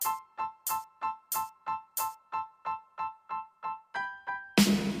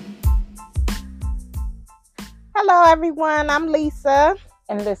Hello, everyone. I'm Lisa,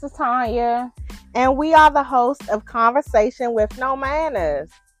 And this is Tanya. and we are the hosts of Conversation with No Manners.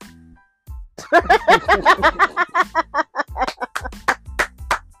 Woo!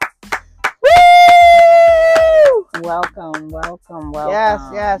 Welcome.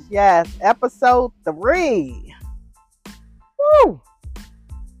 Yes. Episode 3. Woo!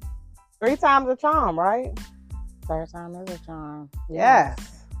 3 times a charm, right? Third time is a charm. Yes.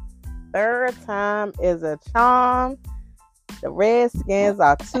 Third time is a charm. The Redskins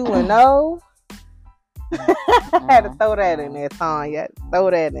are 2-0. I had to throw that in there, Tanya.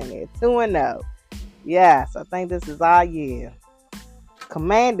 Throw that in there. 2-0. Yes, I think this is our year.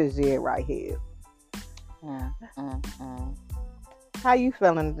 Commander's year right here. How you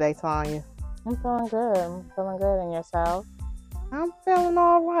feeling today, Tanya? I'm feeling good. And yourself? I'm feeling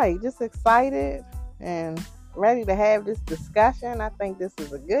all right. Just excited and ready to have this discussion. I think this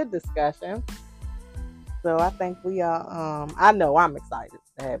is a good discussion. So I think we are, I know I'm excited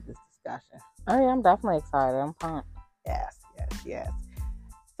to have this discussion. Oh yeah, I'm definitely excited. I'm pumped. Yes.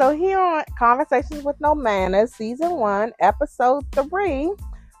 So here on Conversations with No Manners, Season 1, Episode 3,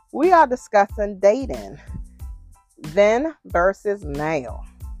 we are discussing dating. Then versus now.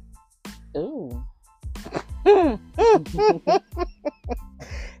 Ooh.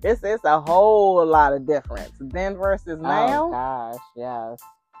 It's a whole lot of difference. Then versus now. Oh gosh, yes.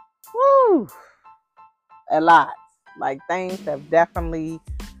 Woo! A lot. Like things have definitely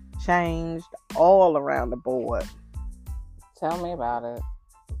changed all around the board. Tell me about it.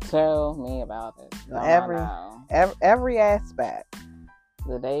 Every aspect.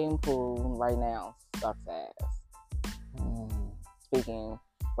 The dating pool right now sucks ass. Speaking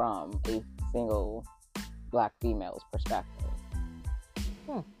from a single black female's perspective.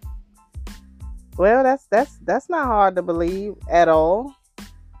 Well, that's not hard to believe at all.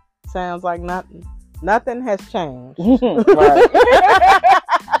 Sounds like nothing has changed. Right.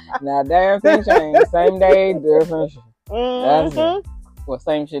 Now, damn thing changed. Same day, different shit. That's it. Well,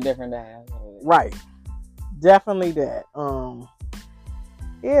 same shit, different day. Right. Definitely that.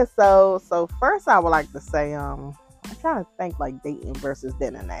 Yeah, so first I would like to say, I'm trying to think like dating versus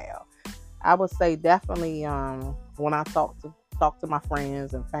then and now. I would say definitely when I talk to my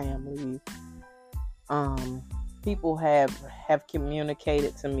friends and family, people have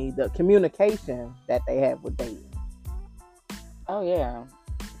communicated to me the communication that they have with dating. Oh yeah.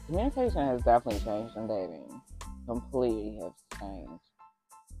 Communication has definitely changed in dating. Completely has changed.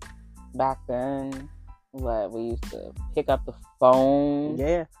 Back then, we used to pick up the phone.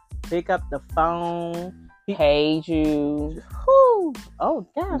 Yeah, pick up the phone. Page you. Whew. Oh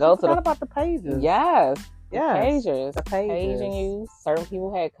gosh, Go I forgot about the pages. Yes. The pages. Paging you. Certain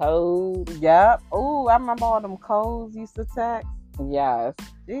people had codes. Yep. Oh, I remember all them codes used to text. Yes.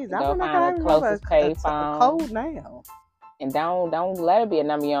 Jeez, I remember the closest pay phone. A code now. And don't let it be a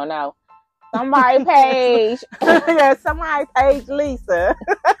number you don't know. Somebody page. Yeah, somebody page Lisa.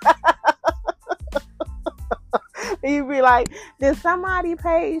 You'd be like, did somebody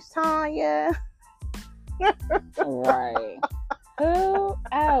page Tanya? Right. Who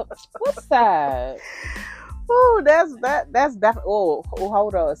else? What's that? Oh, that's definitely. Oh,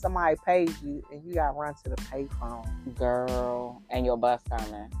 hold on. Somebody page you, and you gotta run to the payphone, girl, and your bus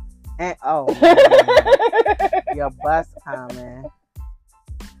coming. And your bus coming,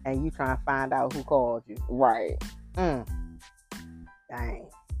 and you trying to find out who called you. Right. Dang.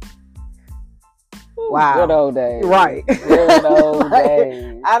 Ooh, wow. Good old days. Right. Good old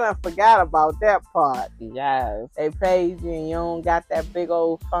days. I done forgot about that part. Yes. They page you and you don't got that big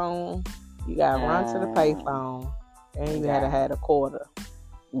old phone. You gotta run to the payphone. And you had to have a quarter.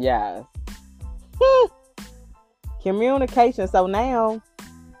 Yes. Communication. So now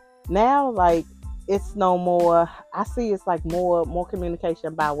like it's no more. I see it's like more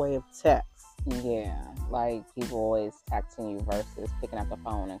communication by way of text. Yeah, like people always texting you versus picking up the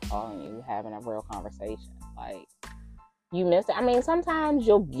phone and calling you, having a real conversation. Like you miss it. I mean, sometimes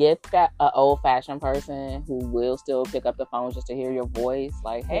you'll get that old-fashioned person who will still pick up the phone just to hear your voice.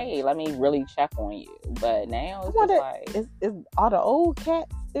 Like, hey, let me really check on you. But now it's just like, are the old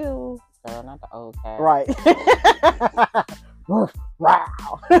cats still? Girl, not the old cat. Right.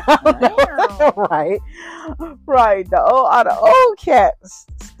 Wow. Right. Are the old cats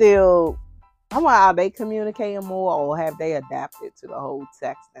still? Are they communicating more, or have they adapted to the whole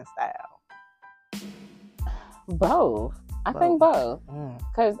texting style? Both. I think both.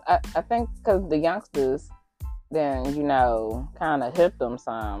 Because I think because the youngsters then, kind of hit them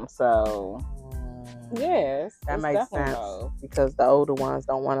some. So, yes. That makes sense. Both. Because the older ones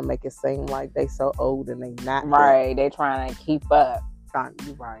don't want to make it seem like they so old and they not. Right. They trying to keep up.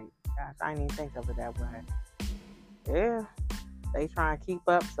 You're right. Gosh, I didn't even think of it that way. Yeah, they trying to keep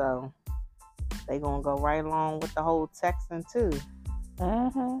up, so they gonna go right along with the whole texting too.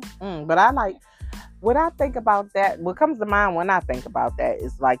 But I like, when I think about that, what comes to mind when I think about that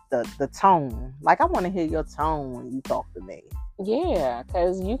is like the tone. Like, I want to hear your tone when you talk to me. Yeah,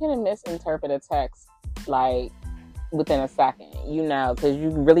 because you can misinterpret a text like within a second, because you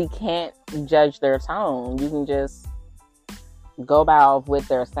really can't judge their tone. You can just go by what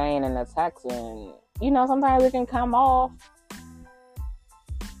they're saying in the text, and sometimes it can come off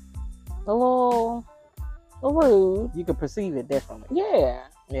a little rude. You can perceive it differently. Yeah.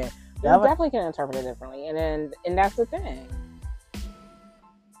 Yeah. You definitely can interpret it differently, and that's the thing.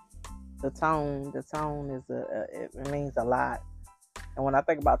 The tone is it means a lot. And when I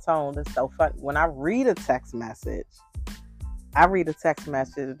think about tone, it's so fun. When I read a text message, the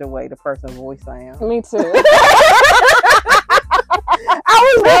way the person's voice sounds. Me too. I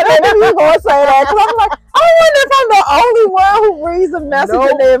was wondering if you were going to say that, because I'm like, I wonder if I'm the only one who reads a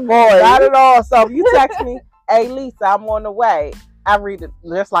message in their voice. Not at all. So if you text me, hey Lisa, I'm on the way, I read it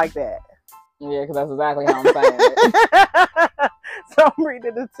just like that. Yeah, because that's exactly how I'm saying it. So I'm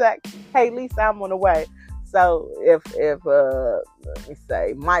reading the text, hey Lisa, I'm on the way. So if let me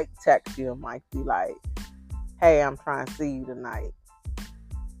say Mike texts you, Mike be like, hey, I'm trying to see you tonight.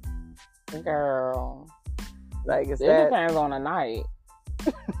 Girl. Like, it depends on the night.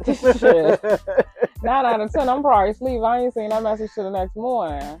 Shit. 9 out of 10, I'm probably asleep. I ain't seen that message till the next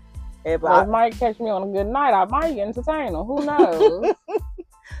morning. Yeah, but if Mike catch me on a good night, I might entertain him. Who knows?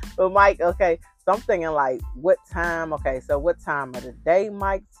 But Mike, okay, so I'm thinking like, what time? Okay, so what time of the day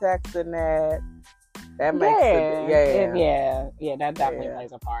Mike texting that? That makes that definitely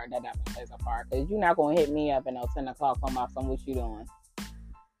plays a part. Because you're not going to hit me up at 10 o'clock talking about something, what you doing?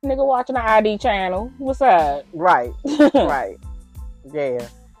 Nigga watching the ID channel. What's up? Right. Right. Yeah.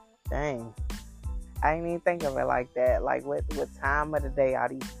 Dang. I didn't even think of it like that. Like, what time of the day are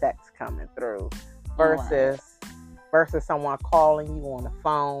these texts coming through? Versus someone calling you on the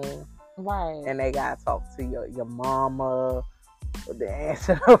phone. Right. And they got to talk to your mama. They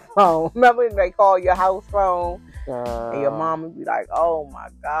answer the phone. Remember when they call your house phone? Girl. And your mom would be like, oh my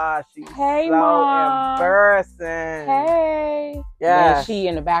gosh, she's so Mom. Embarrassing. Hey. Yeah. And she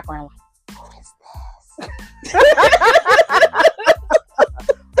in the background like, who is this?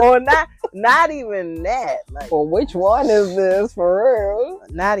 Or not even that. Like, well, which one is this for real?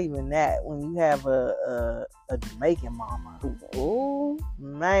 Not even that. When you have a Jamaican mama. Ooh.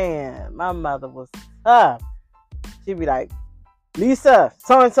 Man, my mother was tough. She'd be like, Lisa,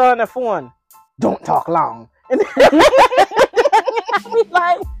 so-and-so on the phone. Don't talk long. And I'd be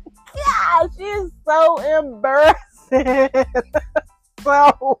like, God, she's so embarrassing.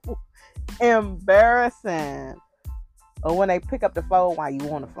 So embarrassing. Or when they pick up the phone while you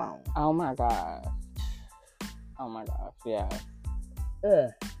on the phone. Oh my gosh. Yeah.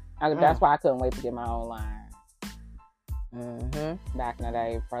 That's why I couldn't wait to get my own line. Mm-hmm. Back in the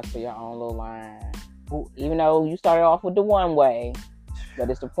day, press for your own little line. Even though you started off with the one way, but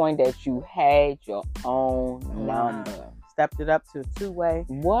it's the point that you had your own number. Stepped it up to a 2-way.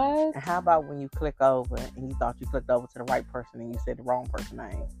 What? And how about when you click over and you thought you clicked over to the right person and you said the wrong person's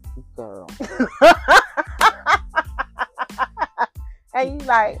name? Girl. And you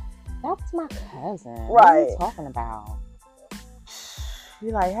like, that was my cousin. Right. What are you talking about?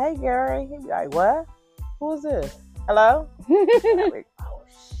 You like, hey Gary. He be like, what? Who is this? Hello? Like, oh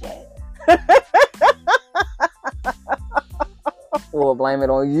shit. Well, blame it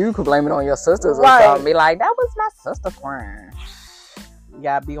on you. Could blame it on your sisters or something. Be like, that was my sister friend. You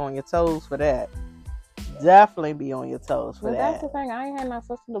gotta be on your toes for that. Definitely be on your toes for that. That's the thing. I ain't had my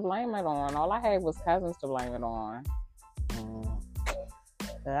sister to blame it on. All I had was cousins to blame it on.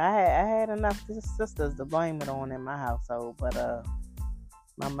 I had enough sisters to blame it on in my household, but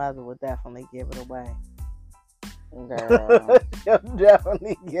my mother would definitely give it away. Girl. She'll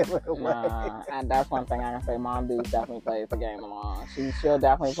definitely give it away. Nah, and that's one thing I can say. Mom Deuce definitely plays the game along. She'll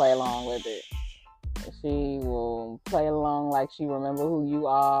definitely play along with it. She will play along like she remember who you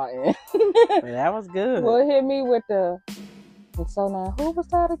are. And that was good. Well, hit me with the. And so now, who was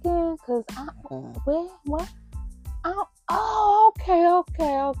that again? Cause what? Okay.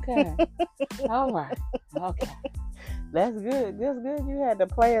 All right. Okay. That's good. You had the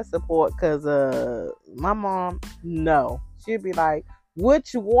player support, because my mom, no. She'd be like,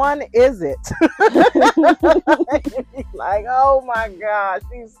 which one is it? Like, oh my gosh,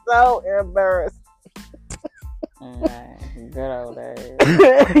 she's so embarrassed. Good old days.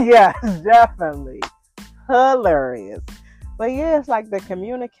 Yeah, definitely. Hilarious. But yeah, it's like the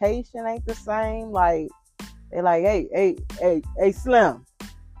communication ain't the same. Like, they like, hey, Slim.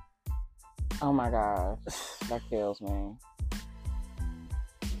 Oh my gosh. That kills me.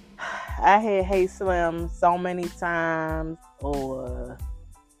 I had Hey Slim so many times, or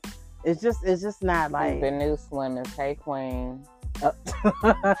it's just not like the new Slim is Hey Queen.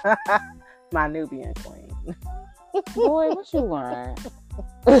 my Nubian queen. Boy, what you want?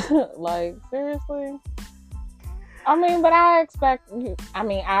 Like, seriously? I mean, but I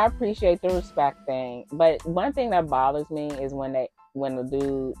appreciate the respect thing. But one thing that bothers me is when the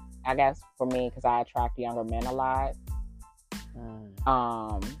dude, I guess for me, because I attract younger men a lot,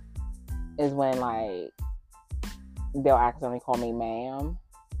 is when, like, they'll accidentally call me ma'am.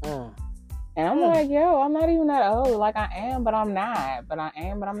 And I'm like, yo, I'm not even that old. Like, I am, but I'm not. But I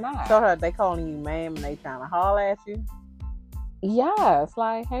am, but I'm not. So they calling you ma'am and they trying to holler at you? Yes.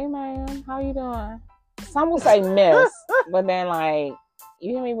 Like, hey, ma'am, how you doing? Some will say miss, but then, like,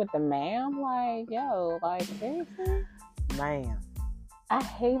 you hear me with the ma'am? Like, yo, like, seriously? Ma'am. I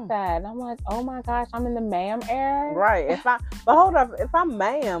hate that. And I'm like, oh my gosh, I'm in the ma'am era. Right. But hold up, if I'm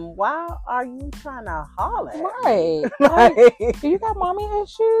ma'am, why are you trying to holler? Right. Like, do you got mommy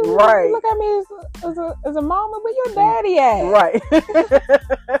issues? Right. You look at me as a mama, where your daddy at? Right.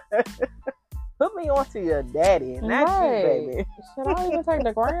 Put me onto your daddy, and that's you, baby. Should I even take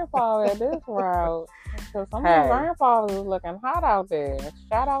the grandfather at this route? Because some of the grandfathers is looking hot out there.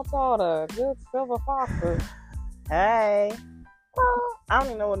 Shout out to all the good silver foxes. Hey. Well, I don't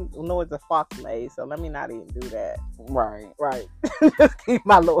even know what noise a fox made, so let me not even do that. Right. Just keep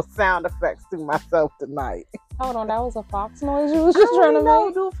my little sound effects to myself tonight. Hold on, that was a fox noise you was just trying to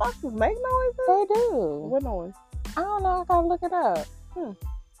make? Do foxes make noises? They do. What noise? I don't know. I gotta look it up.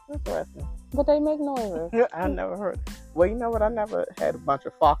 Interesting. But they make noises. I never heard. Well, you know what? I never had a bunch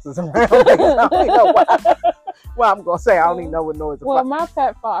of foxes around. I don't know what. Well, I'm gonna say I don't even know what noise. Well, my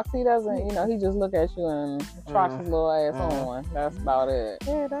pet fox, he doesn't. You know, he just look at you and trot his little ass on. That's about it.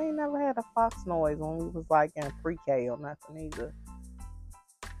 Yeah, they ain't never had a fox noise when we was like in pre-K or nothing either.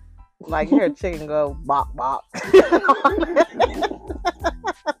 Like you hear a chicken go bok bok,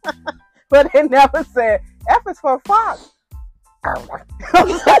 but they never said F is for fox.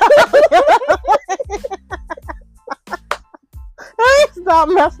 Stop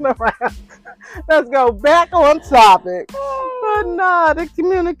messing around. Let's go back on topic. But nah, the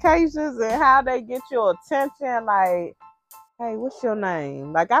communications and how they get your attention, like, hey, what's your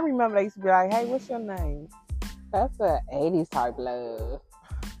name? Like, I remember they used to be like, hey, what's your name? That's a 80s type love.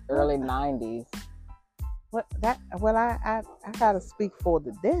 Early 90s. What that? Well, I gotta speak for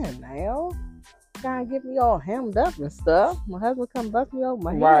the den now. Trying to get me all hemmed up and stuff. My husband come bust me over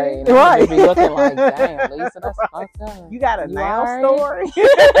my head. Right. Be looking like, damn, Lisa, that's fucked up. You got a now story?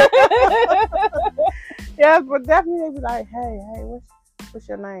 Yes, but definitely they be like, hey, what's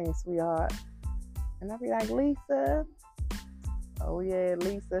your name, sweetheart? And I be like, Lisa. Oh yeah,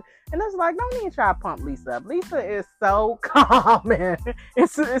 Lisa. And it's like, don't even try to pump Lisa up. Lisa is so common.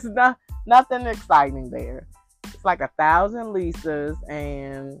 It's not nothing exciting there. It's like 1,000 Lisas,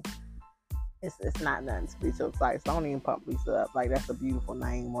 and it's not nothing to be so excited. So don't even pump Lisa up like that's a beautiful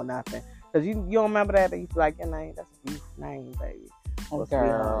name or nothing. Because you don't remember that? They used to be like, your name, that's a beautiful name, baby. Or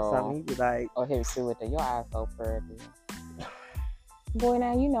girl. Something. You'd be like, oh, here, see with your eyes so pretty. Boy,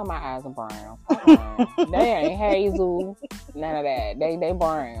 now you know my eyes are brown. They ain't hazel, none of that. They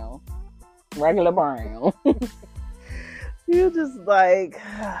brown, regular brown. You just like,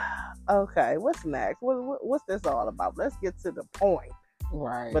 okay, what's next? What's this all about? Let's get to the point.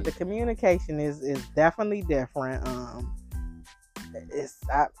 Right. But the communication is definitely different. It's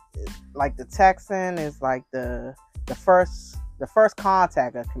like the texting is like the first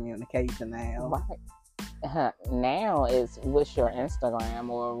contact of communication now. Right. Now is what's your Instagram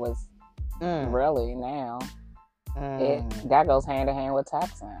or was really now. That goes hand in hand with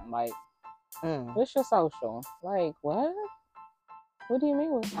texting. Like, what's your social? Like, what? What do you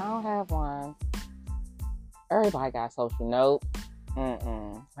mean? I don't have one. Everybody got social. Nope.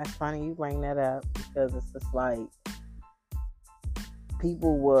 That's funny you bring that up because it's just like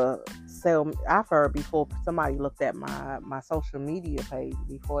people will sell. I've heard before somebody looked at my social media page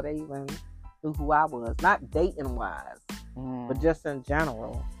before they even knew who I was, not dating wise, but just in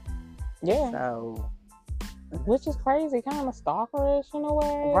general. Yeah. So, which is crazy, kind of stalkerish in a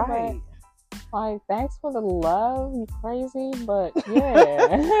way, right? But, like, thanks for the love, you crazy, but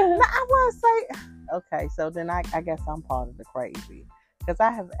yeah. No, I want to say. Okay, so then I guess I'm part of the crazy. Because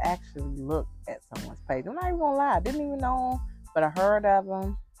I have actually looked at someone's page. I'm not even going to lie. I didn't even know them, but I heard of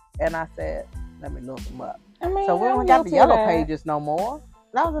them. And I said, let me look them up. I mean, so we don't got the yellow pages no more.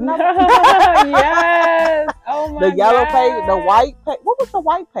 That was another. Yes. Oh my God. The yellow page, the white page. What was the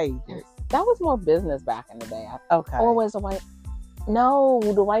white pages? That was more business back in the day. Okay. Or was the white? No,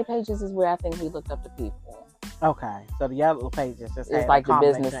 the white pages is where I think we looked up to people. Okay, so the yellow pages just It's had like a the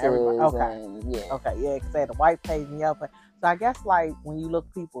combination businesses of everybody. Okay. and yeah. Okay, yeah, because they had the white page and yellow page. So I guess like when you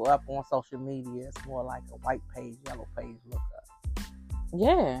look people up on social media, it's more like a white page, yellow page look up.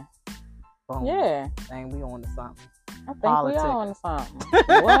 Yeah. Boom. Yeah. Dang, we on to something. I think Politic. we all on something.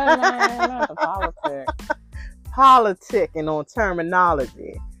 What, man? Not the politics. Politicking on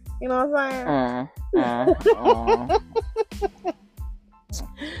terminology. You know what I'm saying?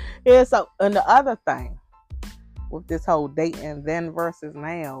 Yeah, so, and the other thing with this whole dating then versus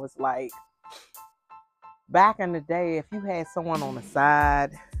now is like, back in the day, if you had someone on the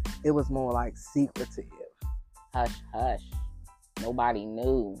side, it was more like secretive. Hush, hush. Nobody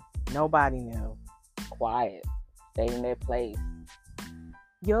knew. Nobody knew. Quiet. Stayed in their place.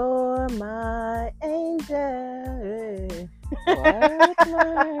 You're my angel.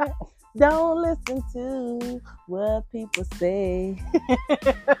 What? Don't listen to what people say.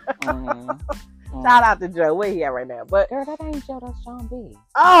 Shout out to Joe. Where he at right now? But girl, that ain't Joe. That's John B.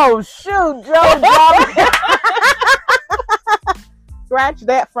 Oh shoot, Joe. Scratch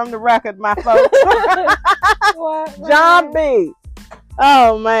that from the record, my folks. What, John B.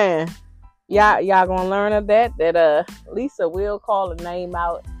 Oh man. Y'all gonna learn of that Lisa will call the name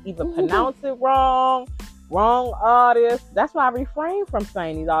out, either pronounce it wrong artist. That's why I refrain from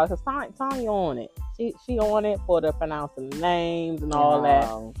saying these artists. Tanya on it. She on it for the pronouncing the names and all that.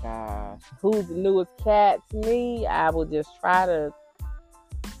 Oh gosh. Who's the newest cat to me? I will just try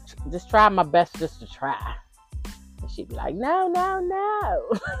my best just to try. And she'd be like, no.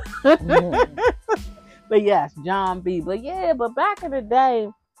 But yes, John B. But back in the day,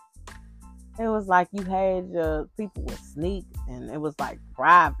 it was like you had your people would sneak and it was like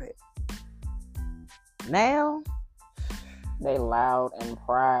private. Now they loud and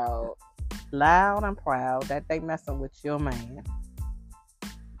proud. That they messing with your man.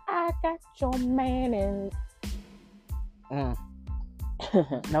 I got your man and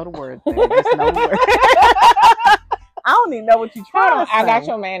know the word there. Just know the word. I don't even know what you trying to say. I got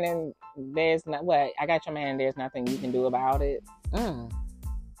your man and there's I got your man and there's nothing you can do about it.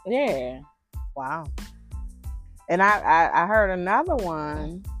 Yeah. Wow. And I heard another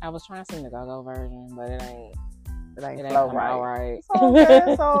one. I was trying to sing the go-go version, but it ain't flow right.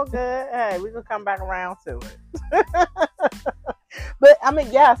 It's all good. Hey, we can come back around to it. But I mean,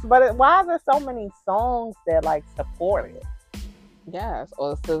 yes. But why is there so many songs that like support it? Yes,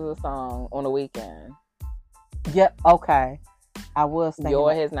 or SZA song on the weekend. Yep. Okay. I was thinking.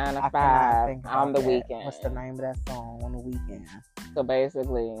 You're his 9 to 5. I'm the weekend. What's the name of that song on the weekend? So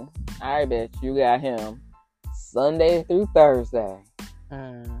basically, all right, bitch, you got him Sunday through Thursday.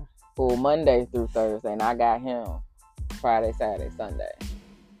 Or Monday through Thursday, and I got him Friday, Saturday, Sunday.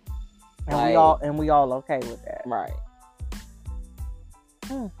 And we all okay with that. Right.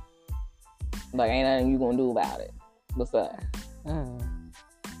 Like ain't nothing you gonna do about it. What's up?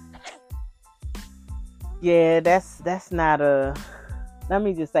 Yeah, that's not let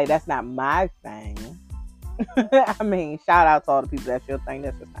me just say that's not my thing. I mean, shout out to all the people that's your thing.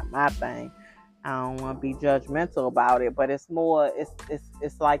 That's just not my thing. I don't want to be judgmental about it, but it's more,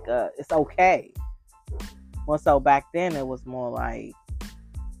 it's like it's okay. Well, so back then it was more like,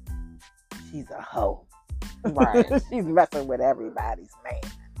 she's a hoe. Right. She's messing with everybody's man.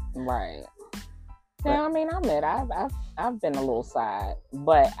 Right. Now, I mean, I admit, I've been a little side,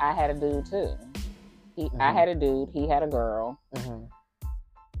 but I had a dude too. I had a dude, he had a girl.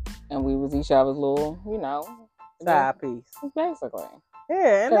 And we was each other's little, side piece. Basically.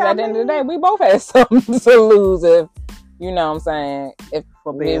 Yeah. Because at the end of the day, we both had something to lose if, you know what I'm saying, if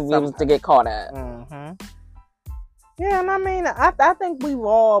we was to get caught up. Yeah, and I mean, I think we've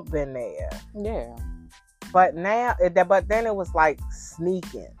all been there. Yeah. But then it was like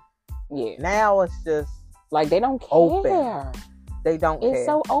sneaking. Yeah. Now it's just like they don't care. Open. They don't care. It's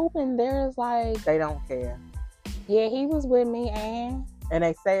so open. There's like they don't care. Yeah, he was with me and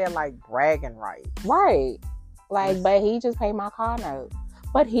they say it like bragging rights. Right. Like, but he just paid my car note.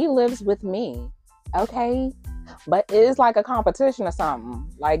 But he lives with me. Okay? But it's like a competition or something.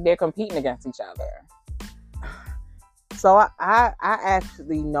 Like they're competing against each other. So I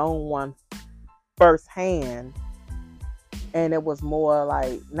actually know one firsthand, and it was more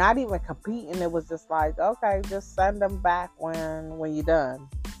like not even competing. It was just like, okay, just send them back when you're done,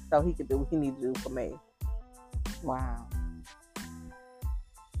 so he could do what he needs to do for me. Wow.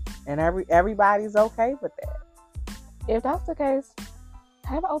 And everybody's okay with that. If that's the case,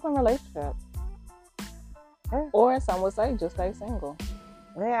 have an open relationship. Yeah. Or some would say just stay single.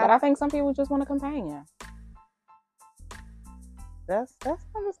 Yeah. But I think some people just want a companion. That's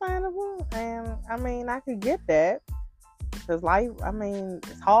understandable. And I mean, I could get that. Because life, I mean,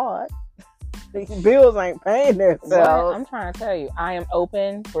 it's hard. These bills ain't paying What? themselves. I'm trying to tell you, I am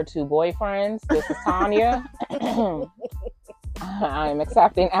open for 2 boyfriends. This is Tanya. I am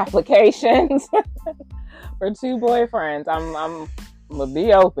accepting applications for 2 boyfriends. I'm gonna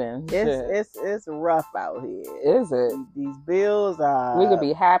be open. It's rough out here. Is it? These bills are. We could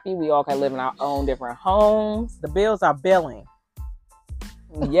be happy. We all can live in our own different homes. The bills are billing.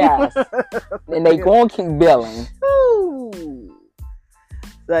 Yes, and they gonna keep billing. Ooh.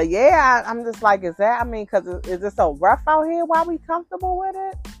 So yeah, I'm just like, is that? I mean, because is it so rough out here? Why we comfortable with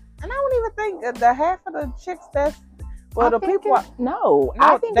it? And I don't even think the half of the chicks that's I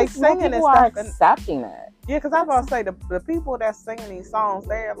think they singing people are accepting it. Yeah, because I was gonna say the people that singing these songs,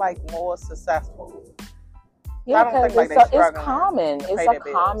 they're like more successful. Yeah, because it's common. It's a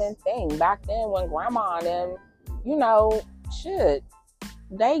common thing. Back then, when grandma and them, you know,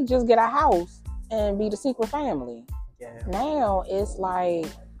 they just get a house and be the secret family. Yeah. Now it's like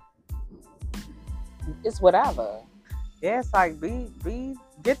it's whatever. Yeah, it's like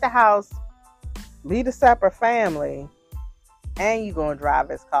get the house, be the separate family, and you gonna drive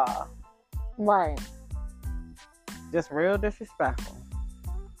his car. Right. Just real disrespectful.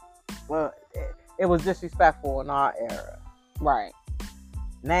 Well, it was disrespectful in our era. Right.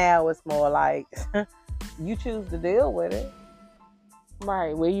 Now it's more like you choose to deal with it.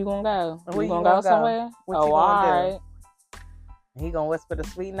 Right. Where you gonna go? Where you gonna go somewhere? What you gonna do? He gonna whisper the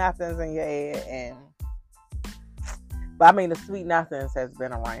sweet nothings in your ear, but I mean the sweet nothings has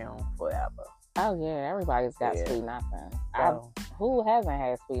been around forever. Oh yeah, everybody's got sweet nothings. So, who hasn't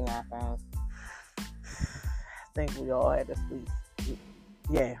had sweet nothings? I think we all had the sweet.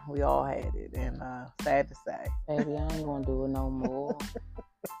 Yeah, we all had it, and sad to say, baby, I ain't gonna do it no more.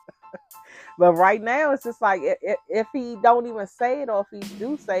 But right now, it's just like if he don't even say it, or if he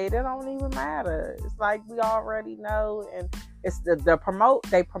do say it, it don't even matter. It's like we already know, and it's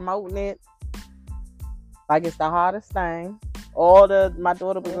they promoting it like it's the hardest thing. My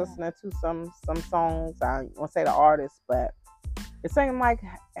daughter was listening to some songs. I won't say the artist, but it seemed like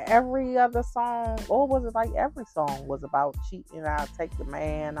every other song, or was it like every song was about cheating? I'll take the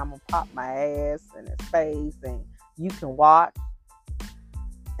man, I'm gonna pop my ass in his face, and you can watch.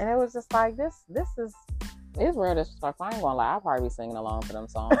 And it was just like, this is... It's real disrespectful. I ain't gonna lie. I'll probably be singing along to them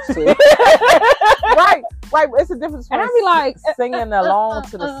songs, too. Right. It's a difference between and I be like, singing along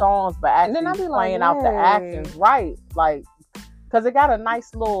to the songs, but actually playing out the actions. Right. Like, because it got a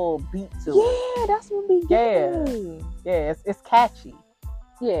nice little beat to it. Yeah, that's what we get. Yeah, it's catchy.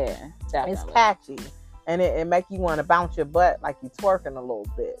 Yeah, definitely. It's catchy. And it make you want to bounce your butt like you twerking a little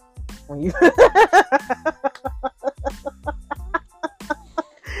bit. When you...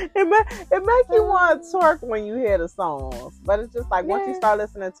 It make you want to twerk when you hear the songs, but it's just like once you start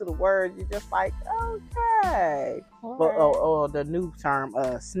listening to the words, you're just like, okay. Right. Or the new term,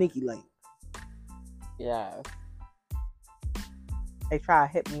 sneaky link. Yeah. They try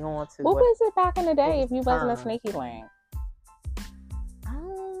to hit me on to. What was it back in the day if you wasn't a sneaky link?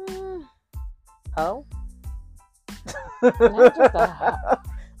 Hoe. Not just a hoe.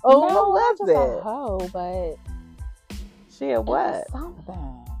 Oh, no, what was it? A hoe, but she a what?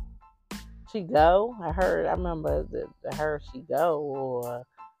 Something. She go? I remember she go, or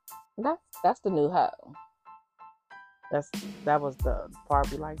that's the new hoe. That was the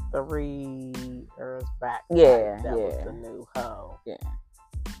probably like 3 years back. Yeah, that was the new hoe. Yeah.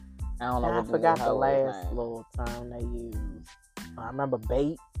 I don't know. I forgot the last little term they used. I remember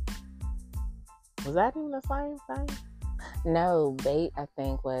bait. Was that even the same thing? No, bait I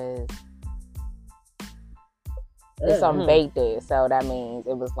think was. It's some bait there, so that means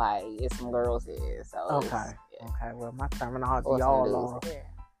it was like it's some girls here. So okay. Well, my terminology all on.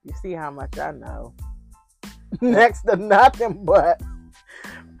 You see how much I know. Next to nothing, but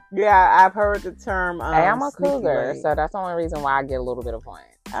yeah, I've heard the term. Hey, I'm a cougar, so that's the only reason why I get a little bit of point.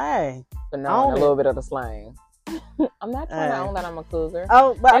 Hey, but knowing a little bit of the slang. I'm not trying to own that I'm a cougar.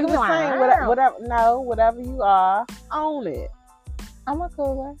 Oh, but I'm just saying, whatever you are, own it. I'm a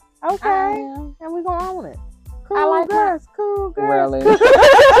cougar. Okay, and we're gonna own it. Cougars. Really?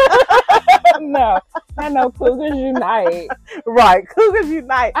 No, I know Cougars Unite. Right, Cougars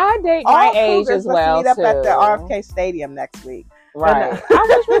Unite. I date my age as well meet up at the RFK Stadium next week. Right. I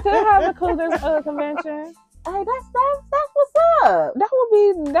wish we could have a Cougars convention. Hey, that's what's up.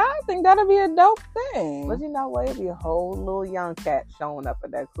 I think that'll be a dope thing. But you know what? It'd be a whole little young cat showing up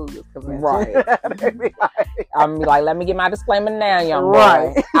at that Cougars convention. Right. I'm like, let me get my disclaimer now, young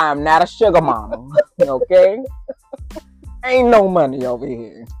boy. I'm not a sugar mama. Okay? Ain't no money over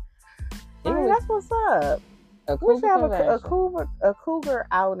here. Hey, that's what's up. We should have a cougar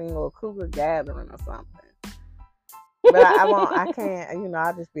outing or a cougar gathering or something. But I won't. I can't. You know,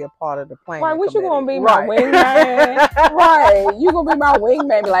 I'll just be a part of the planning. Right, what committee. you gonna be Right. my wingman? Right, you gonna be my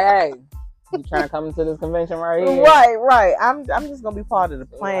wingman? Be like, hey, you trying to come to this convention right here? Right. I'm just gonna be part of the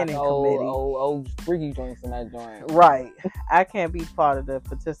planning like committee. Old freaky drinks in that joint. Right. I can't be part of the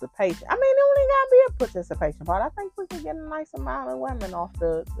participation. I mean, it only gotta be a participation part. I think we can get a nice amount of women off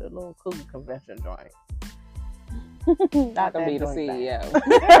the little Cougar convention joint. I can be the CEO.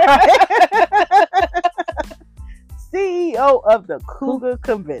 CEO of the Cougar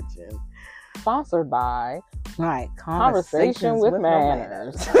convention. Sponsored by Right. Conversation with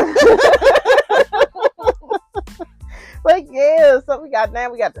Manners. But yeah, so we got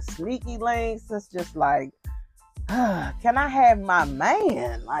the sneaky links. It's just like, can I have my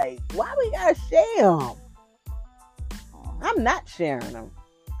man? Like, why we gotta share him? I'm not sharing him.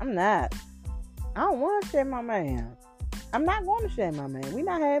 I'm not. I don't want to share my man. I'm not going to share my man. We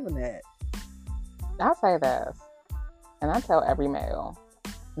not having that. I say this, and I tell every male,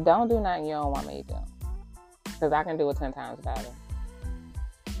 don't do nothing you don't want me to do, because I can do it 10 times better.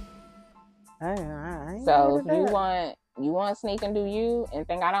 I ain't So if mad at that. you want to sneak and do you and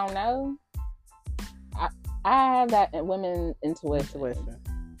think I don't know, I have that in women intuition.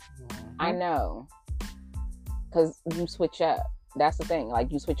 I know, because you switch up. That's the thing.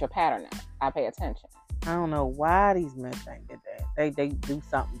 Like, you switch your pattern up. I pay attention. I don't know why these men think that. They do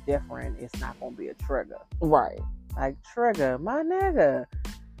something different. It's not gonna be a trigger. Right. Like, trigger, my nigga.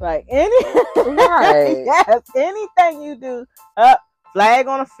 Like, any Right. yes, anything you do, flag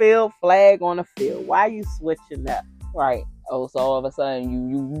on the field. Why you switching up? Right. Oh, so all of a sudden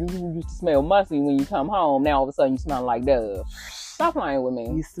you used to smell musty when you come home. Now all of a sudden you smell like Dove. Stop playing with me.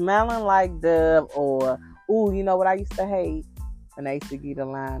 You smelling like Dove, or ooh, you know what I used to hate? When they used to get a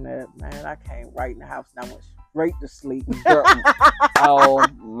line up, man, I came right in the house and I went straight to sleep. Girl, oh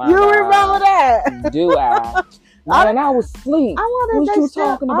my You God. remember that? Do I? Man, I was asleep. I wonder What if you they still,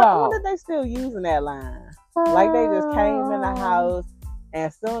 talking I about? wonder if they still using that line. Like, they just came in the house, and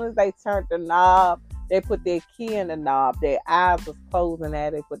as soon as they turned the knob, they put their key in the knob. Their eyes was closing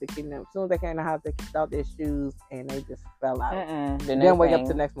at it. They put the key in there. As soon as they came in the house, they kicked out their shoes, and they just fell out. Then wake up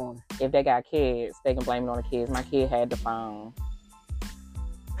the next morning. If they got kids, they can blame it on the kids. My kid had the phone.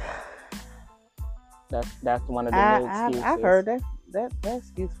 That's one of the new excuses. I've heard that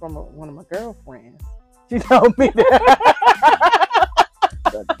excuse from one of my girlfriends. She told me that.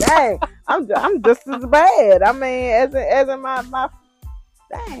 But dang, I'm just as bad. I mean, as in my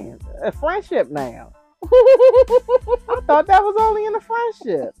dang, a friendship now. I thought that was only in a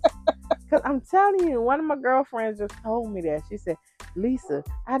friendship. Cause I'm telling you, one of my girlfriends just told me that. She said, Lisa,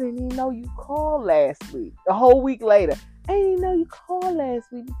 I didn't even know you called last week. A whole week later, I didn't even know you called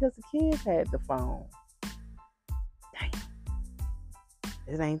last week because the kids had the phone. Dang.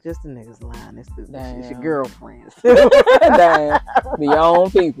 It ain't just the niggas lying. It's your girlfriends. Damn. Be your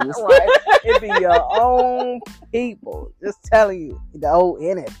own people. Right. It be your own people. Just telling you, the old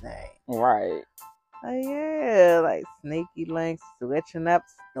anything. Right. Yeah, like sneaky links, switching up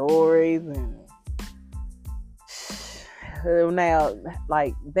stories, and now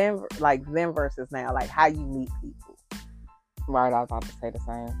like them versus now, like how you meet people. Right, I was about to say the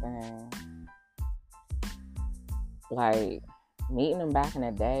same thing. Like, meeting them back in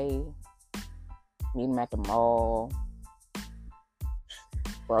the day, meeting them at the mall,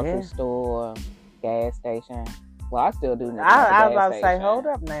 grocery store, gas station. Well, I still do. I was about to say, hold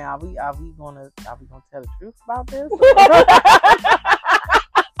up now. Are we gonna tell the truth about this?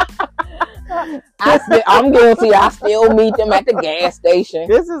 I'm guilty. I still meet them at the gas station.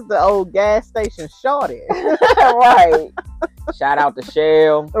 This is the old gas station shorty. Right. Shout out to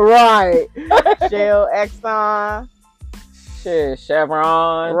Shell. Right. Shell, Exxon. Shit,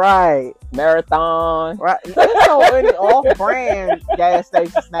 Chevron. Right. Marathon. Right. There's so many off-brand gas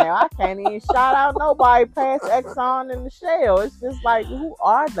stations now. I can't even shout out nobody past Exxon and the Shell. It's just like, who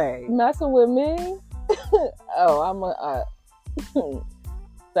are they? Messing with me? Oh, I'm a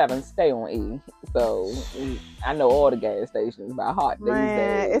 7 stay on E. So I know all the gas stations by heart these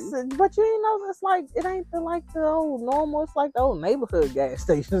days. But you know, it's like it ain't the old normal. It's like the old neighborhood gas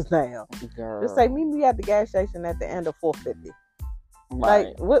stations now. Girl. Just say meet me at the gas station at the end of 450.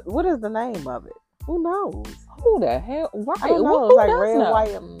 Right. Like what is the name of it? Who knows? Who the hell? Right. I don't know. Who It's like does red, know?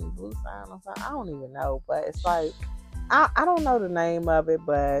 white, and blue sign or something. I don't even know. But it's like I don't know the name of it,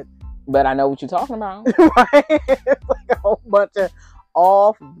 but I know what you're talking about. right? It's like a whole bunch of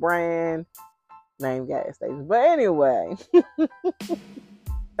off-brand name gas stations. But anyway, shout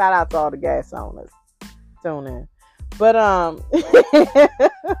out to all the gas owners. Tune in. But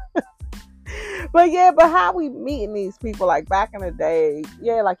but how we meeting these people? Like back in the day,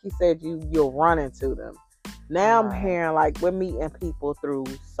 yeah, like you said, you'll run into them. Now I'm Right. hearing like we're meeting people through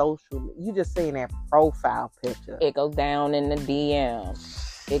social. You just seeing that profile picture. It goes down in the DM.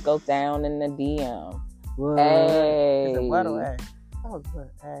 It goes down in the DM. What? Hey. Is it what or A? Oh, it's what?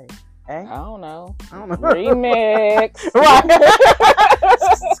 A. A? I don't know. I don't know. Remix. Right.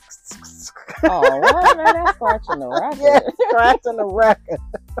 Oh, what, man? That's scratching the record. Yeah, scratching the record.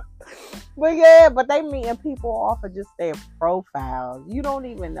 But yeah, but they meeting people off of just their profiles. You don't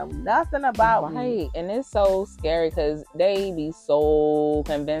even know nothing about me. Right. And it's so scary because they be so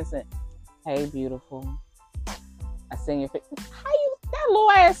convincing. Hey, beautiful. I seen your face. How you, that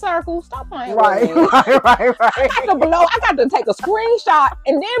little ass circle? Stop playing Right, with me. right. I got to take a screenshot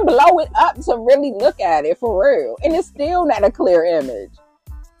and then blow it up to really look at it for real. And it's still not a clear image.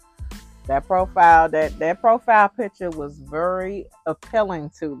 That profile picture was very appealing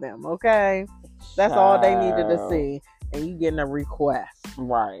to them. Okay, that's all they needed to see, and you getting a request,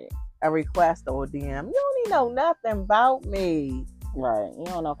 Right? A request or DM. You don't even know nothing about me, right? You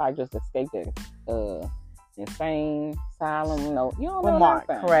don't know if I just escaped it, insane asylum. No, you don't know Mark,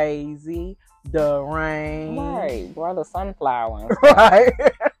 nothing. crazy, deranged, Right? Brother Sunflower. right?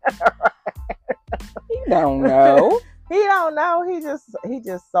 You don't know. He don't know. He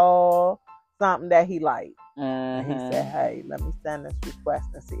just saw something that he liked. Mm-hmm. And he said, "Hey, let me send this request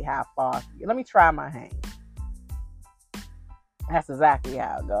and see how far. Let me try my hand." That's exactly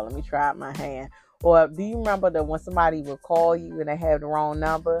how it go. Let me try my hand. Or do you remember that when somebody would call you and they have the wrong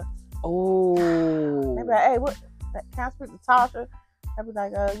number? Oh, They be like, "Hey, what? Can I speak to Tasha?" I be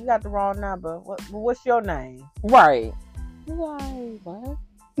like, "You got the wrong number. What's your name?" right. You like what?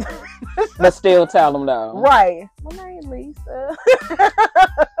 But still tell them though. Right. My name Lisa.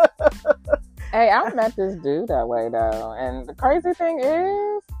 Hey, I met this dude that way though, and the crazy thing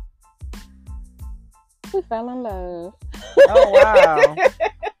is, we fell in love. Oh wow.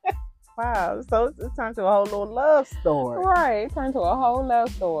 Wow. So it turned to a whole little love story. Right, it turned to a whole love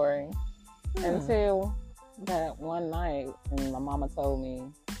story Hmm. until that one night, and my mama told me,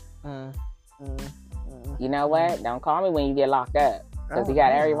 you know what? Don't call me when you get locked up, because he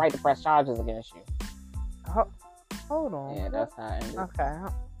got every right to press charges against you. Hold on. Yeah, that's how it ended.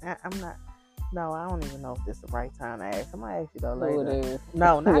 Okay. I'm not. No, I don't even know if this is the right time to ask. I'm gonna ask you though Who later. it is?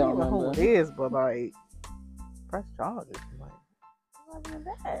 No, not You don't even who it remember. is, but like press charges. Like, what was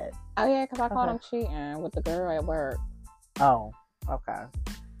that? Oh yeah, because I caught Okay. him cheating with the girl at work. Oh, okay.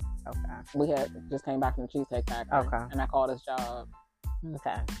 We had just came back from the Cheesecake Factory. Okay. And I called his job,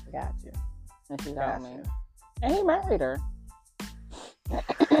 Okay. Got you. and she told Got me, you. and he married her.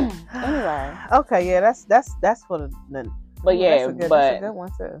 Anyway, Okay, yeah, that's for the but yeah, that's a good one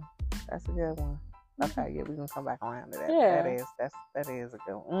too. That's a good one. Okay, yeah, we're gonna come back around to that. Yeah. That is a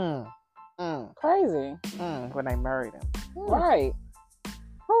good one. crazy, When they married him. right?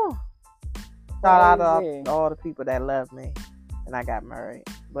 Whew. Shout out Crazy. to all the people that love me and I got married.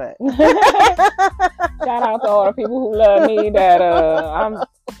 But Shout out to all the people who love me that I'm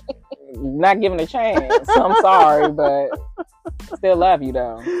not giving a chance. I'm sorry, but still love you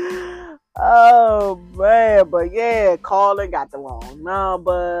though. oh man, but yeah, calling got the wrong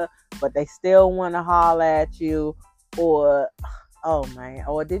number, but they still want to holler at you. Or oh man,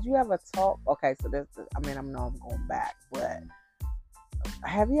 or did you ever talk? Okay, so this, I know I'm going back, but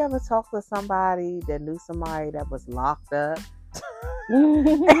have you ever talked to somebody that knew somebody that was locked up? and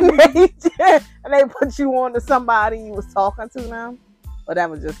they put you on to somebody you was talking to them? Or that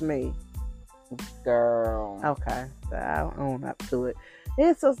was just me? Girl. Okay, so I'll own up to it.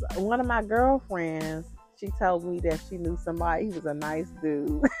 It's just one of my girlfriends. She told me that she knew somebody. He was a nice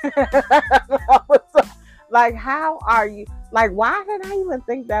dude. I was like, how are you? Like, why did I even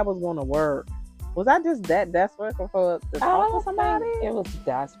think that was going to work? Was I just that desperate to talk to somebody? It was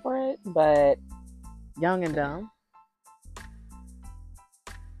desperate, but Young and dumb.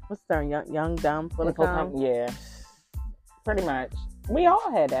 What's their young dumb full of cum? yeah, pretty much. We all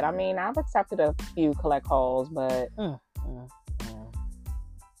had that. I mean, I've accepted a few collect calls, but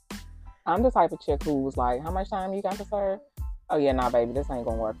I'm the type of chick who's like, how much time you got to serve? Oh yeah, nah, baby, this ain't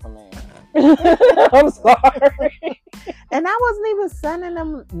gonna work for me. I'm sorry. And I wasn't even sending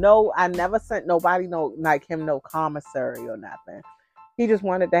them. No, I never sent nobody no commissary or nothing. He just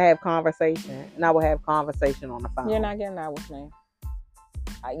wanted to have conversation, and I would have conversation on the phone. You're not getting that with me.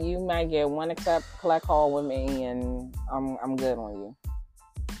 You might get one collect call with me, and I'm good on you.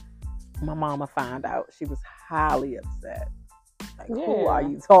 My mama found out. She was highly upset. Like, Yeah. who are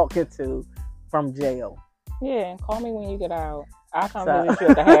you talking to from jail? Yeah, call me when you get out. I'll come So- visit you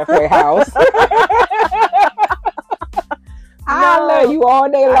at the halfway house. I'll No. love you all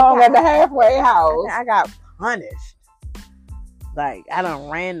day long at the halfway house. I got punished. Like, I done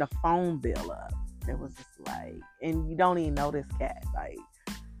ran the phone bill up. it was just like, and you don't even know this cat. Like,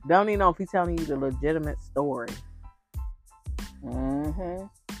 don't even know if he's telling you the legitimate story. Mm-hmm.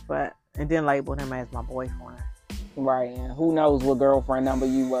 But, and then labeled him as my boyfriend. Right. And who knows what girlfriend number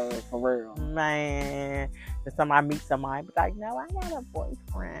you was for real. Man, if somebody meet somebody, be like, no, I got a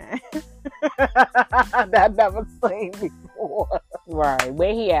boyfriend. that I've never seen before. Right.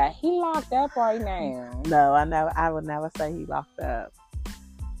 Where he at? He locked up right now. No, I would never say he locked up.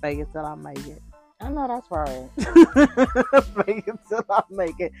 Fake it till I make it. I know that's right. Fake it till I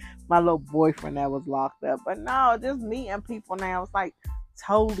make it. My little boyfriend that was locked up. But no, just meeting people now, it's like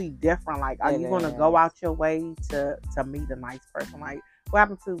totally different. Like, are you going to go out your way to meet a nice person? Like, what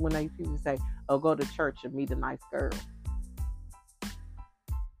happens to when they people say, oh, go to church and meet a nice girl?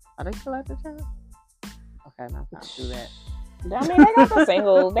 Are they still at the church? Okay, no, not do that. I mean, they got the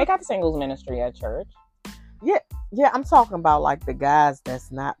singles. They got the singles ministry at church. Yeah, I'm talking about like the guys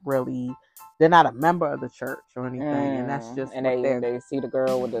that's not really, they're not a member of the church or anything, and that's just and they see the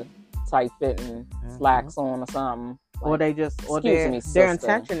girl with the tight fitting slacks on or something. Like, or they just, or their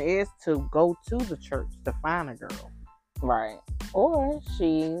intention is to go to the church to find a girl. Right. Or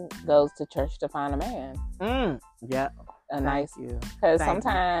she goes to church to find a man. Yeah. Nice. Because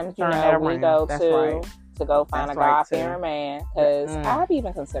sometimes, you know, we go to go find a God-fearing man. Because I've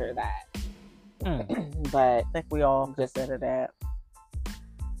even considered that. But I think we all consider that.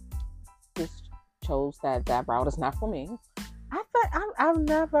 Just chose that route is not for me. I think I've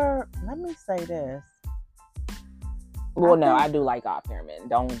never, let me say this. Well, no, I do like God-fearing men.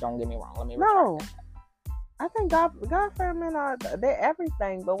 Don't get me wrong. Let me no. I think God-fearing men they're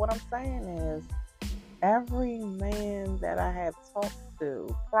everything. But what I'm saying is, every man that I have talked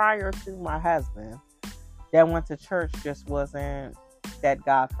to prior to my husband that went to church just wasn't that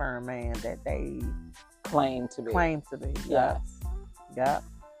God-fearing man that they claim to be. Yes. Yep.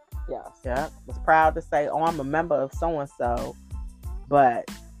 Yes. Yep. Was proud to say, oh, I'm a member of so-and-so, but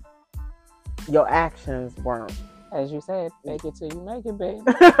your actions weren't. As you said, fake it till you make it, baby.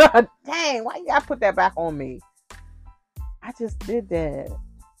 Dang, why you gotta put that back on me? I just did that.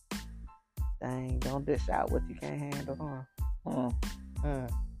 Dang, don't dish out what you can't handle, huh?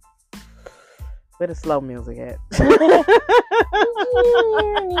 Where the slow music at?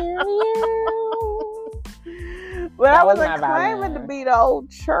 But I wasn't claiming to be the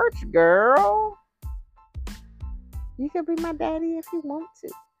old church girl. You can be my daddy if you want to.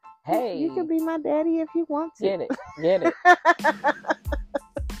 Hey. You can be my daddy if you want to. Get it.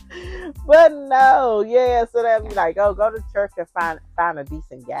 But no, yeah, so that'd be like, oh, go to church and find a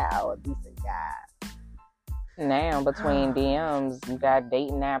decent gal, a decent guy. Now, between DMs, you got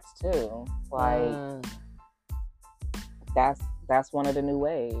dating apps too. Like, that's one of the new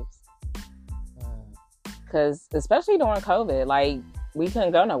waves. Because, especially during COVID, like, we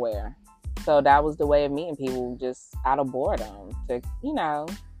couldn't go nowhere. So that was the way of meeting people, just out of boredom, to, you know,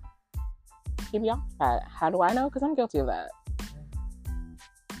 keep you occupied. How do I know? Because I'm guilty of that.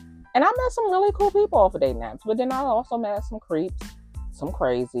 And I met some really cool people off of dating apps, but then I also met some creeps, some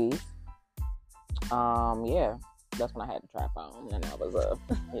crazies. Yeah, that's when I had the trap on, and I was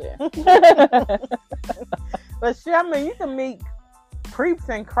yeah. But shit, I mean, you can meet creeps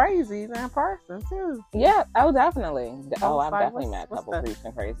and crazies in person too. Yeah, oh, definitely. I've like, definitely met a couple creeps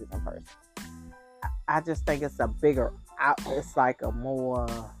and crazies in person. I just think it's a bigger out. It's like a more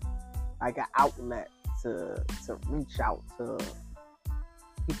like an outlet to reach out to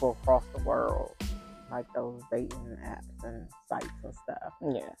people across the world, like those dating apps and sites and stuff.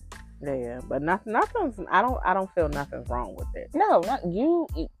 Yeah, but nothing's. I don't feel nothing's wrong with it. No, not you.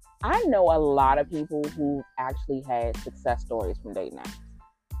 I know a lot of people who actually had success stories from dating apps.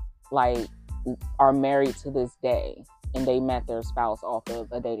 Like, are married to this day, and they met their spouse off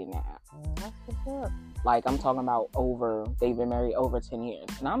of a dating app. That's what's up. Like, I'm talking about they've been married over 10 years,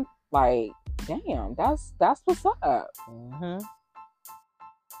 and I'm like, damn, that's what's up.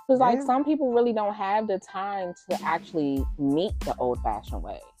 Because, like, some people really don't have the time to actually meet the old-fashioned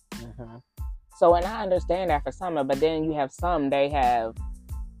way. So, and I understand that for some, but then you have some, they have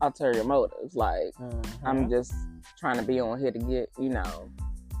ulterior motives. Like, I'm just trying to be on here to get, you know,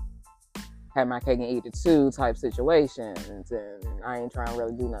 have my cake and eat it too type situations, and I ain't trying to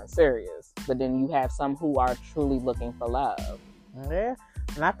really do nothing serious. But then you have some who are truly looking for love. Yeah,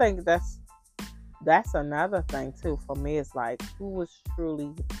 and I think that's another thing too. For me, it's like, who is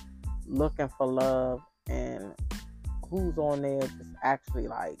truly looking for love, and who's on there just actually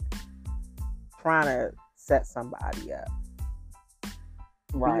like trying to set somebody up.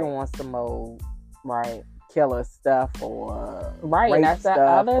 Right. You want some old killer stuff or and that's the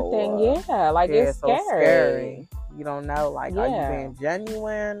other thing. Yeah, like, it's so scary. You don't know, like, are you being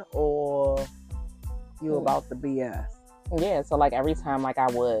genuine, or You about the BS. Yeah, so like every time like I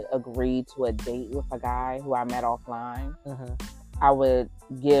would agree to a date with a guy who I met offline, I would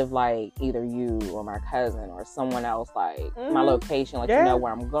give like either you or my cousin or someone else like my location, let you know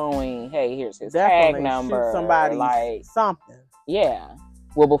where I'm going. Hey, here's his tag number. Shoot somebody like something. Yeah.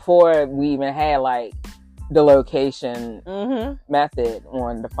 Well, before we even had like the location method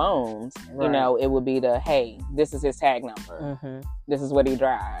on the phones, you know, it would be the, hey, this is his tag number. This is what he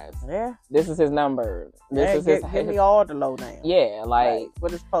drives. Yeah. This is his number. This is his. Give me all the lowdown. Yeah, like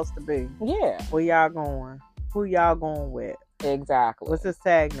what it's supposed to be. Yeah. Where y'all going? Who y'all going with? Exactly. What's his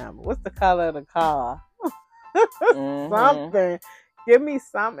tag number? What's the color of the car? Something. Give me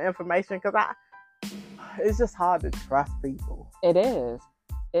some information, because it's just hard to trust people. It is.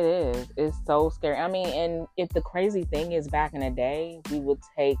 It is. It's so scary. I mean, and if the crazy thing is, back in the day, we would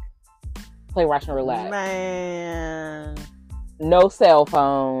play Russian roulette. Man. No cell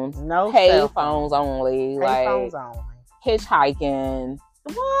phones. No pay phones only. Pay phones only. Hitchhiking.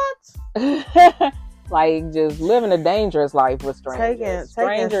 What? Like just living a dangerous life with strangers.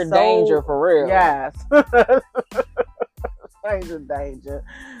 Stranger danger for real. Yes. Stranger danger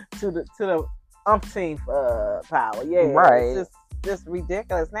to the umpteenth power. Yeah. Right. It's just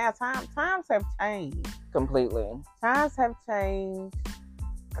ridiculous. Now times have changed. Completely. Times have changed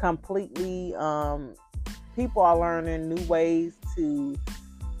completely. People are learning new ways to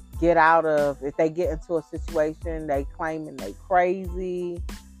get out of, if they get into a situation, they claiming they crazy.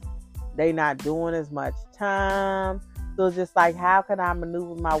 They not doing as much time. So it's just like, how can I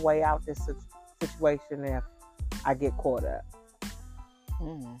maneuver my way out this situation if I get caught up?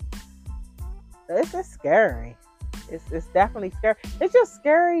 It's just scary. It's definitely scary. It's just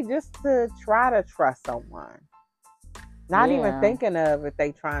scary just to try to trust someone. Not even thinking of if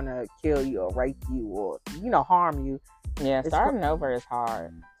they trying to kill you or rape you or, harm you. Yeah, starting over is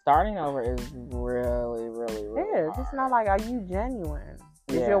hard. Starting over is really, really, really hard. It's not like, are you genuine?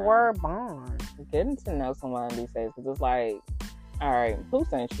 Is your word bond? Getting to know someone these days, because it's like, all right, who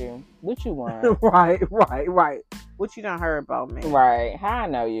sent you? What you want? Right. What you done heard about me? Right. How I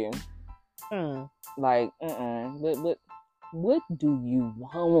know you? Like, what do you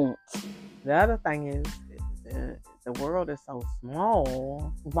want? The other thing is, the world is so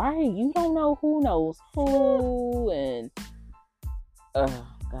small. Right. You don't know who knows who, and oh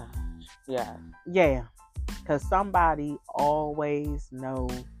gosh, yeah. Yeah. Because somebody always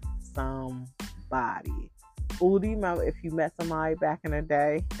knows somebody. Ooh, do you remember if you met somebody back in the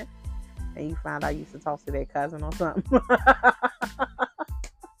day and you found out you used to talk to their cousin or something?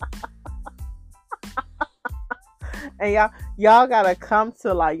 And y'all gotta come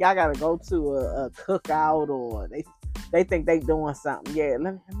to, like, y'all gotta go to a cookout, or they think they doing something. Yeah,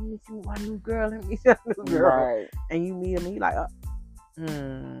 let me meet you my new girl. Let me meet your new girl. Right. And you meet him and you like,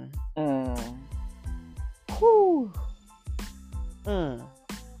 whew.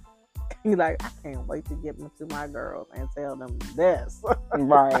 You like, I can't wait to get to my girls and tell them this.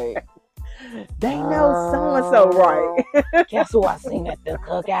 Right. They know so-and-so, right? Guess who I seen at the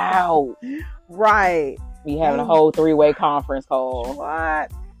cookout? Right. We having a whole 3-way conference call.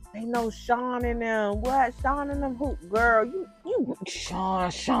 What? They know Sean and them. What? Sean and them who? Girl, you Sean.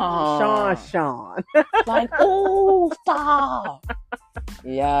 Like, oh, stop.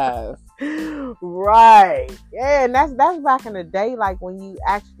 Yes. Right. Yeah, and that's back in the day, like when you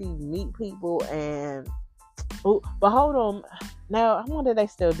actually meet people and but hold on. Now, I wonder if they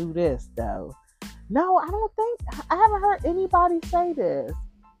still do this though. No, I haven't heard anybody say this.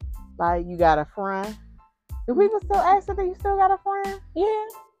 Like, you got a friend? Do people still ask if you still got a friend? Yeah.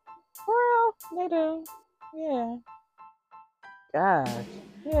 For real? They do. Yeah. Gosh.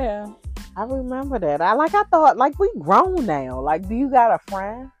 Yeah. I remember that. I thought, like, we grown now. Like, do you got a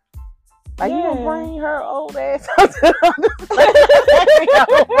friend? Like, you gonna bring her old ass up to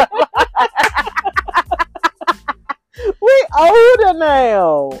We older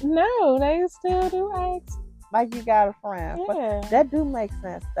now. No, they still do ask. Like, you got a friend. Yeah. But that do make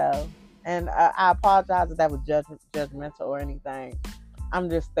sense, though. And I apologize if that was judgmental or anything. I'm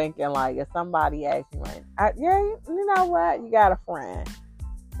just thinking, like, if somebody asks you, like, you know what? You got a friend.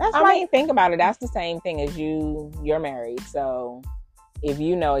 I mean, think about it. That's the same thing as you're married. So if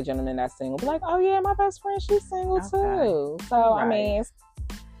you know a gentleman that's single, be like, oh yeah, my best friend, she's single too. So right. I mean,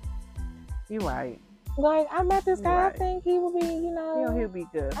 you're right. Like, I met this guy. Right. I think he would be, he'll be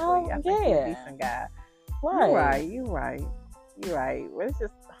good for you. I think he's a decent guy. Right. You're right. Well, it's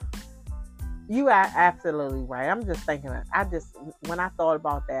just, you are absolutely right. I'm just thinking, when I thought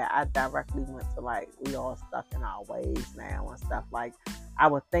about that, I directly went to, like, we all stuck in our ways now and stuff. Like, I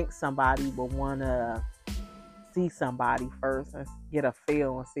would think somebody would want to see somebody first and get a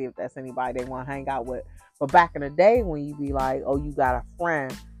feel and see if that's anybody they want to hang out with. But back in the day when you be like, oh, you got a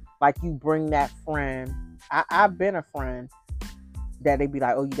friend, like you bring that friend. I've been a friend that they be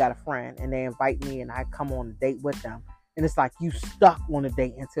like, oh, you got a friend, and they invite me and I come on a date with them. And it's like you stuck on a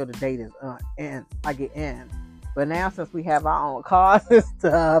date until the date is end. I get in. But now since we have our own cars and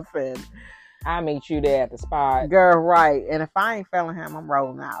stuff, and I meet you there at the spot. Girl, right. And if I ain't feeling him, I'm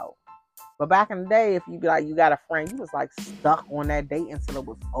rolling out. But back in the day, if you be like, you got a friend, you was like stuck on that date until it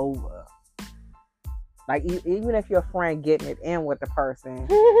was over. Like, even if your friend getting it in with the person.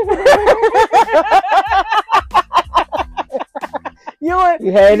 You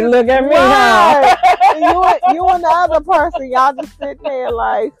had to look at me, right. You and the other person, y'all just sitting there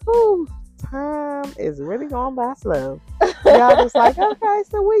like, whew, time is really going by slow. Y'all just like, okay,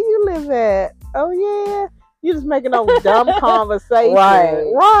 so where you live at? Oh, yeah. You just making those dumb conversations.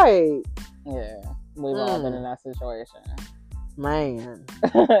 Right. Yeah. We've all been in that situation. Man.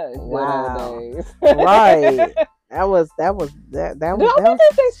 Wow. Days. Right. That was. I think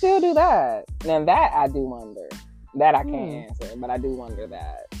they still do that. And that I do wonder. That I can't answer, but I do wonder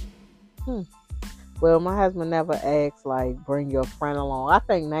that. Well, my husband never asked, like, bring your friend along. I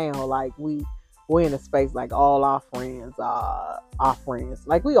think now, like, we're in a space like all our friends are our friends.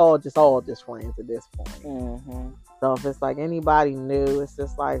 Like, we all just friends at this point. Mm-hmm. So if it's like anybody new, it's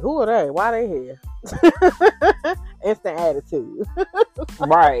just like, who are they? Why they here? Instant attitude.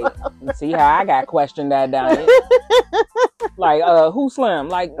 Right. See how I got questioned that down here. Like, who Slim?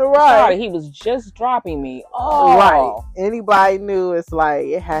 Like, sorry, he was just dropping me. Oh, right. Anybody new, it's like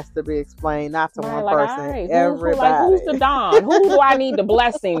it has to be explained, not to one person. Right. Everybody. Who's the Don? Who do I need the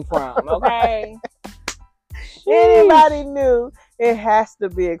blessing from? Okay. Anybody new, it has to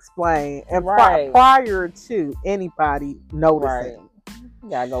be explained, and prior to anybody noticing, you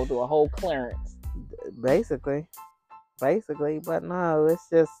gotta go through a whole clearance. Basically, but no, it's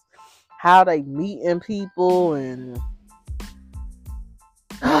just how they meeting people and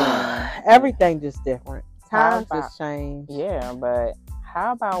everything just different. Times just change. Yeah, but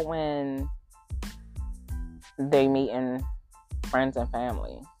how about when they meeting friends and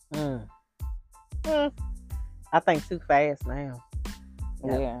family? I think too fast now.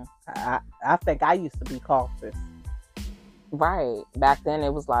 Yeah. I think I used to be cautious. Right. Back then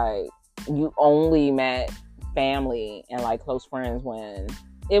it was like you only met family and like close friends when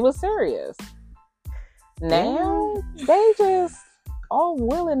it was serious. Now they just all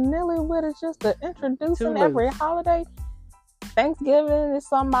willy-nilly with it just to introducing every holiday. Thanksgiving is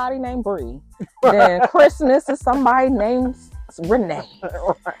somebody named Bree. Then Christmas is somebody named Renee.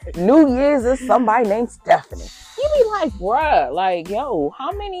 Right. New Year's is somebody named Stephanie. You be like, bruh, like, yo,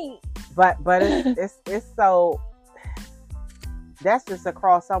 how many? But it's so. That's just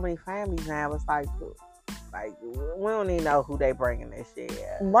across so many families now. It's like we don't even know who they bringing this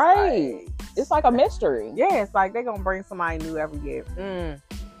year. Right. It's like a mystery. Yeah, it's like they're gonna bring somebody new every year.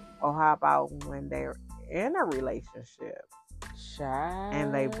 Or how about when they're in a relationship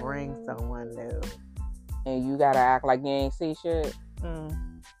and they bring someone new? And you gotta act like you ain't see shit.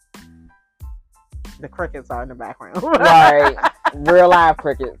 The crickets are in the background. Right. Real live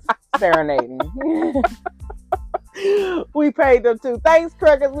crickets serenading. We paid them too. Thanks,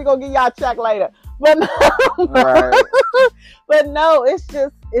 crickets. We gonna get y'all a check later. But no, right. But no, it's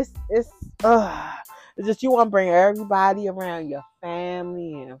just you want to bring everybody around, your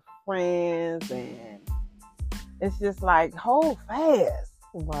family and friends, and it's just like hold fast.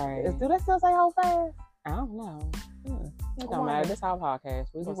 Right. Do they still say hold fast? I don't know. It don't matter. This is our podcast.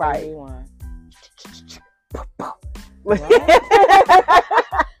 We can say what we want. Was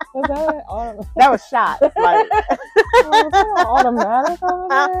that automatic? That was shot. Like, automatic over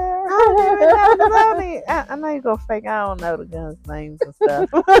there? I know you go fake. I don't know the guns' names and stuff.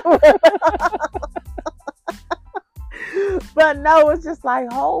 But no, it's just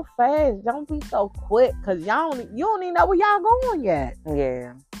like hold fast. Don't be so quick, cause you don't even know where y'all going yet.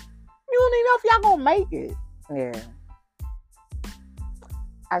 Yeah. You don't even know if y'all gonna make it. Yeah.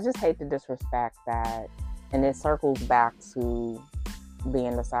 I just hate the disrespect that, and it circles back to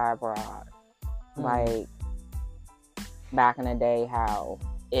being the side broad. Like back in the day, how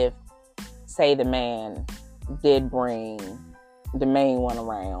if say the man did bring the main one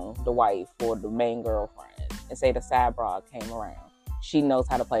around, the wife or the main girlfriend, and say the side broad came around, she knows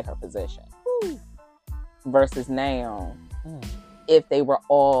how to play her position. Versus now, if they were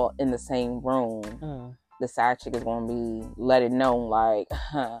all in the same room, the side chick is gonna be let it know like,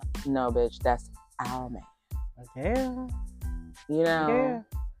 no bitch, that's our man. Yeah. You know? Yeah.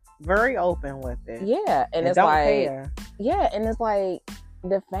 Very open with it. Yeah. And it's don't like care. Yeah, and it's like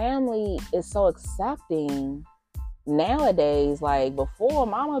the family is so accepting nowadays, like before,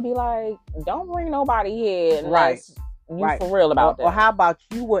 mama be like, don't bring nobody here unless you Right. for real about that. Or how about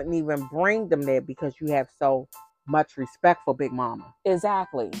you wouldn't even bring them there because you have so much respect for Big Mama.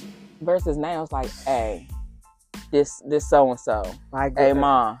 Exactly. Versus now it's like, hey, this so and so. Like, Hey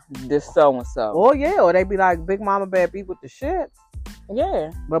ma, this so and so. Oh yeah, or they be like, Big Mama better be with the shit.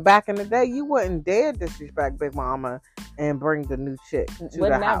 Yeah. But back in the day, you wouldn't dare disrespect Big Mama and bring the new chick to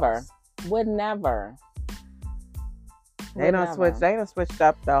the house. Would never. They done switched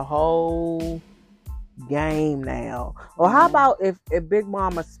up the whole game now. Or how about if Big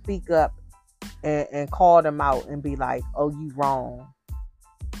Mama speak up and call them out and be like, oh, you wrong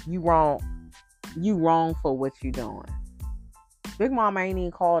for what you doing. Big Mama ain't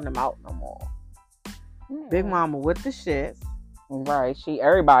even calling them out no more. Big Mama with the shits. Right.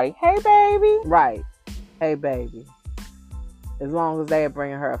 Everybody, hey baby. Right. Hey baby. As long as they are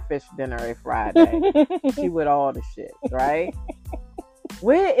bringing her a fish dinner every Friday. She with all the shit, right?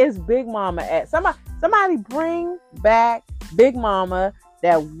 Where is Big Mama at? Somebody bring back Big Mama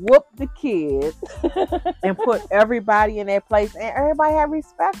that whooped the kids and put everybody in their place, and everybody have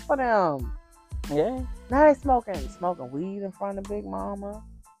respect for them. Yeah. Now they smoking weed in front of Big Mama.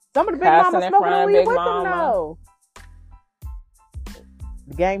 Some of the Big Mama smoking weed with them though.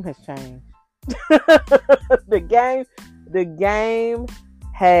 The game has changed. The game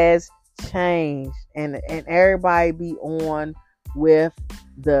has changed, and everybody be on with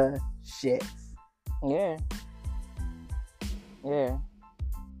the shits. Yeah. Yeah.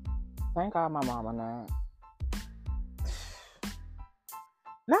 Thank God my mama not.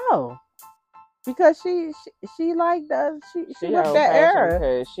 No. Because she like does she with old that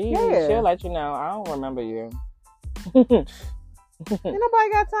era. She'll let you know, I don't remember you. Ain't nobody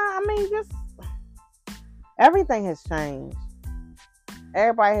got time. I mean, just everything has changed.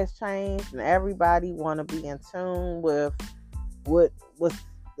 Everybody has changed, and everybody want to be in tune with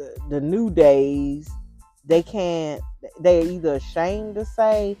the new days. They can't. They're either ashamed to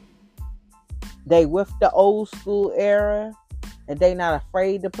say they with the old school era, and they not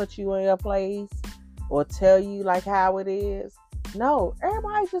afraid to put you in your place or tell you like how it is. No,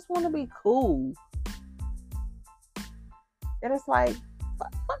 everybody just want to be cool. And it's like,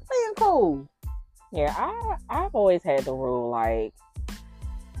 fuck being cool. Yeah, I've always had the rule, like,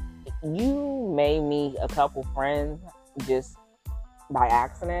 you may meet a couple friends just by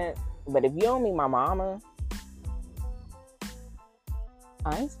accident, but if you don't meet my mama,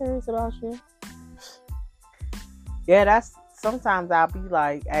 I ain't serious about you. Yeah, that's, sometimes I'll be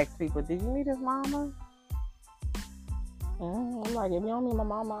like, ask people, did you meet his mama? I'm like, if you don't meet my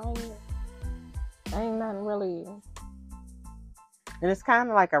mama, I ain't nothing really. And it's kind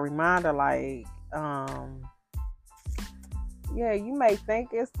of like a reminder, like, yeah, you may think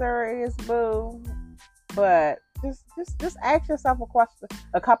it's serious, boo, but just ask yourself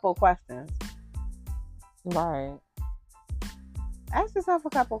a couple of questions. Right. Ask yourself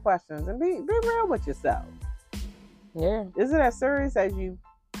a couple of questions and be real with yourself. Yeah. Is it as serious as you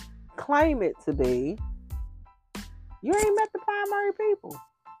claim it to be? You ain't met the primary people.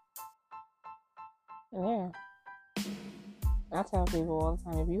 Yeah. I tell people all the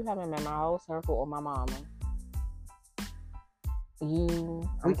time, if you haven't met my whole circle or my mama,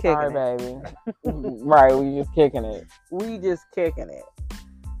 I'm sorry, baby. Right, we just kicking it. We just kicking it.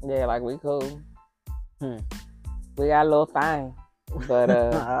 Yeah, like we cool. We got a little thing. But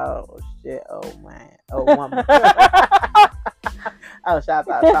oh shit, oh man. Oh woman. Oh, shout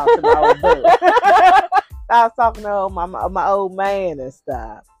out to my old boo. I was talking to my old man and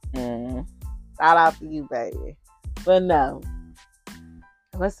stuff. Shout out to you, baby. But no.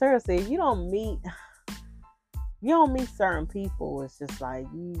 But seriously, if you don't meet certain people, it's just like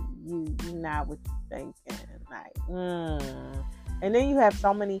you not what you thinking. Like, And then you have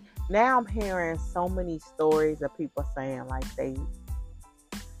so many. Now I'm hearing so many stories of people saying like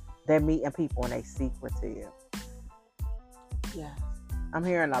they're meeting people and they secretive. Yeah. I'm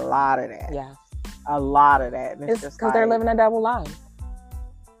hearing a lot of that. Yeah. A lot of that. And it's just because they're living a double life.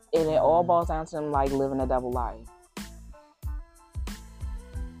 And it all boils down to them like living a double life.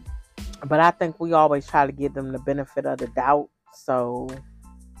 But I think we always try to give them the benefit of the doubt. So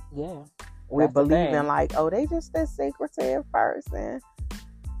yeah, we're believing like, oh, they just this secretive person.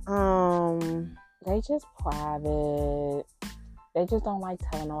 They just private. They just don't like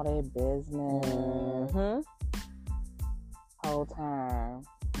telling all their business. Whole time.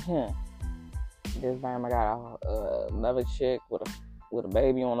 This time I got another chick with a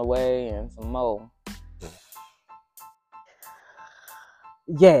baby on the way and some more.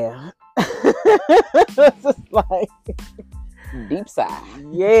 Yeah. It's just like Deep sigh.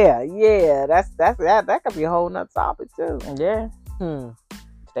 Yeah. That could be a whole nother topic too. Yeah.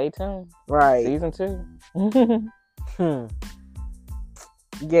 Stay tuned. Right. Season 2.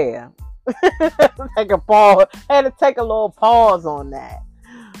 Yeah. Take a pause. Had to take a little pause on that.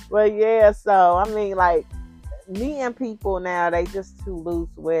 But yeah, so I mean, like, meeting people now, they just too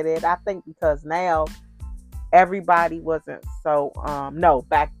loose with it. I think because now everybody wasn't so no,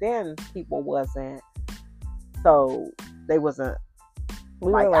 back then people wasn't, so they wasn't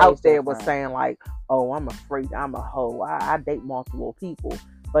like out there was saying like, oh, I'm a freak, I'm a hoe, I date multiple people.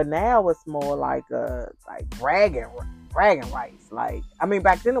 But now it's more like bragging rights. Like, I mean,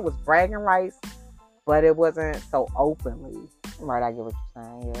 back then it was bragging rights, but it wasn't so openly. Right, I get what you're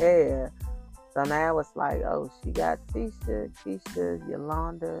saying. Yeah. So now it's like, oh, she got Tisha, Keisha,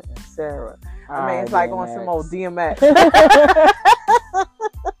 Yolanda, and Sarah. I mean, it's like DMX. On some old DMX.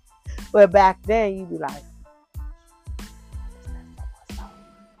 But back then, you'd be like,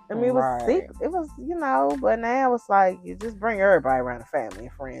 I mean, it was secret. It was, but now it's like, you just bring everybody around the family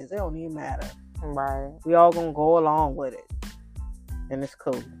and friends. It don't even matter. Right. We all gonna go along with it. And it's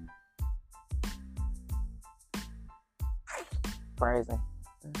cool. Crazy.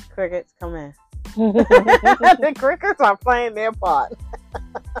 Crickets, come in. The crickets are playing their part.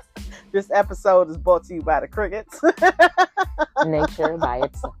 This episode is brought to you by the crickets. Nature by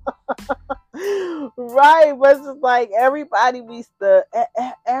itself. Right, but it's just like everybody meets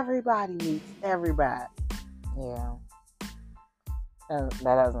everybody. Yeah. That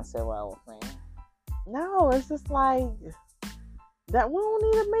doesn't sit well with me. No, it's just like that we don't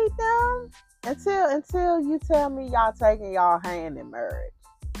need to meet them until you tell me y'all taking y'all hand in marriage.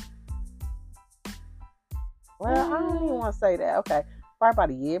 Well, I don't even want to say that. Okay, probably about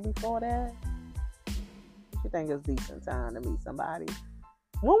a year before that. You think it's decent time to meet somebody?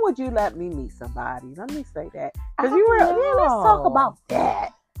 When would you let me meet somebody? Let me say that. Because let's talk about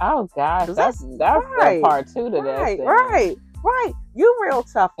that. Oh gosh, that's right. Part 2 to that. Right. You real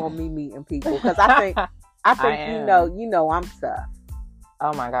tough on me meeting people because I think you know I'm tough.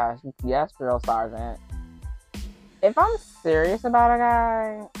 Oh my gosh, yes, drill sergeant. If I'm serious about a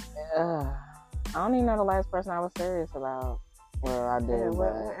guy, I don't even know the last person I was serious about. Well, I did. Yeah,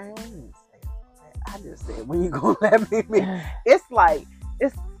 well, I didn't say that. I just said, when you gonna let me meet? It's like,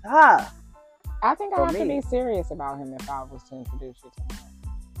 it's tough. I think I have to be serious about him if I was to introduce you to him.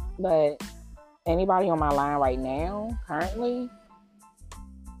 But anybody on my line right now, currently,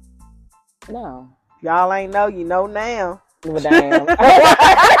 no. Y'all ain't know, you know now. Well, damn.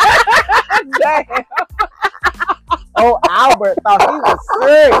 Damn. Oh, Albert thought he was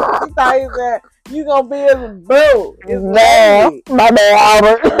serious. He thought he said, you gonna be his boo. My bad,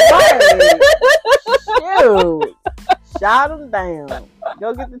 Albert. Shoot. Shot him down.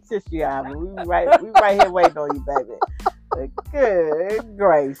 Go get the tissue, Albert. We right here waiting on you, baby. Good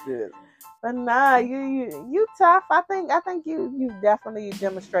gracious. But nah, you tough. I think you definitely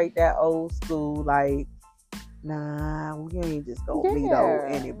demonstrate that old school, like, nah, we ain't just gonna meet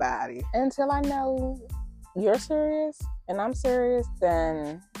anybody. Until I know you're serious and I'm serious,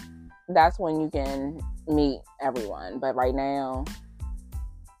 then that's when you can meet everyone. But right now,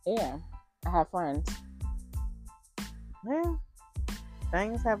 yeah, I have friends. Yeah,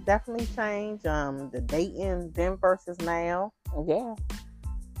 things have definitely changed. The dating then versus now. Yeah.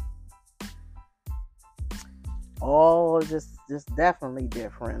 Oh, just definitely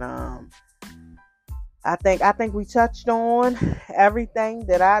different. I think we touched on everything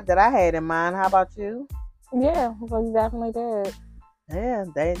that I had in mind. How about you? Yeah, we definitely did. Yeah,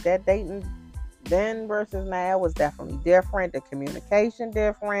 that dating then versus now was definitely different. The communication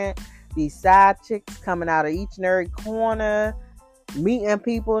different. These side chicks coming out of each and every corner, meeting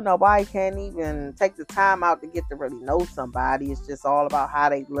people. Nobody can even take the time out to get to really know somebody. It's just all about how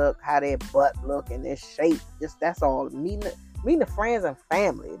they look, how their butt look, and their shape. Just that's all. Meeting the friends and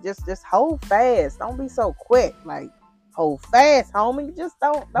family. Just hold fast. Don't be so quick. Like, hold fast, homie. Just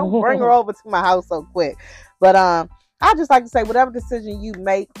don't bring her over to my house so quick. But I just like to say, whatever decision you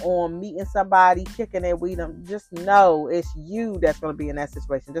make on meeting somebody, kicking it with them, just know it's you that's going to be in that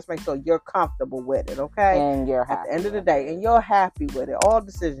situation. Just make sure you're comfortable with it, okay? And you're happy. At the end of the day, and you're happy with it. All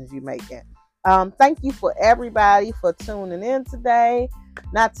decisions you making. Thank you for everybody for tuning in today.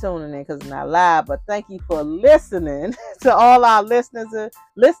 Not tuning in because it's not live, but thank you for listening to all our listeners.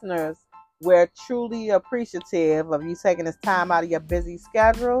 We're truly appreciative of you taking this time out of your busy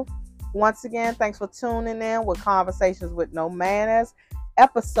schedule. Once again, thanks for tuning in with Conversations with No Manners,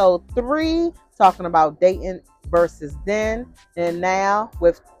 episode 3, talking about dating versus then and now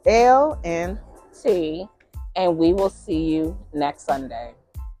with L and T. And we will see you next Sunday.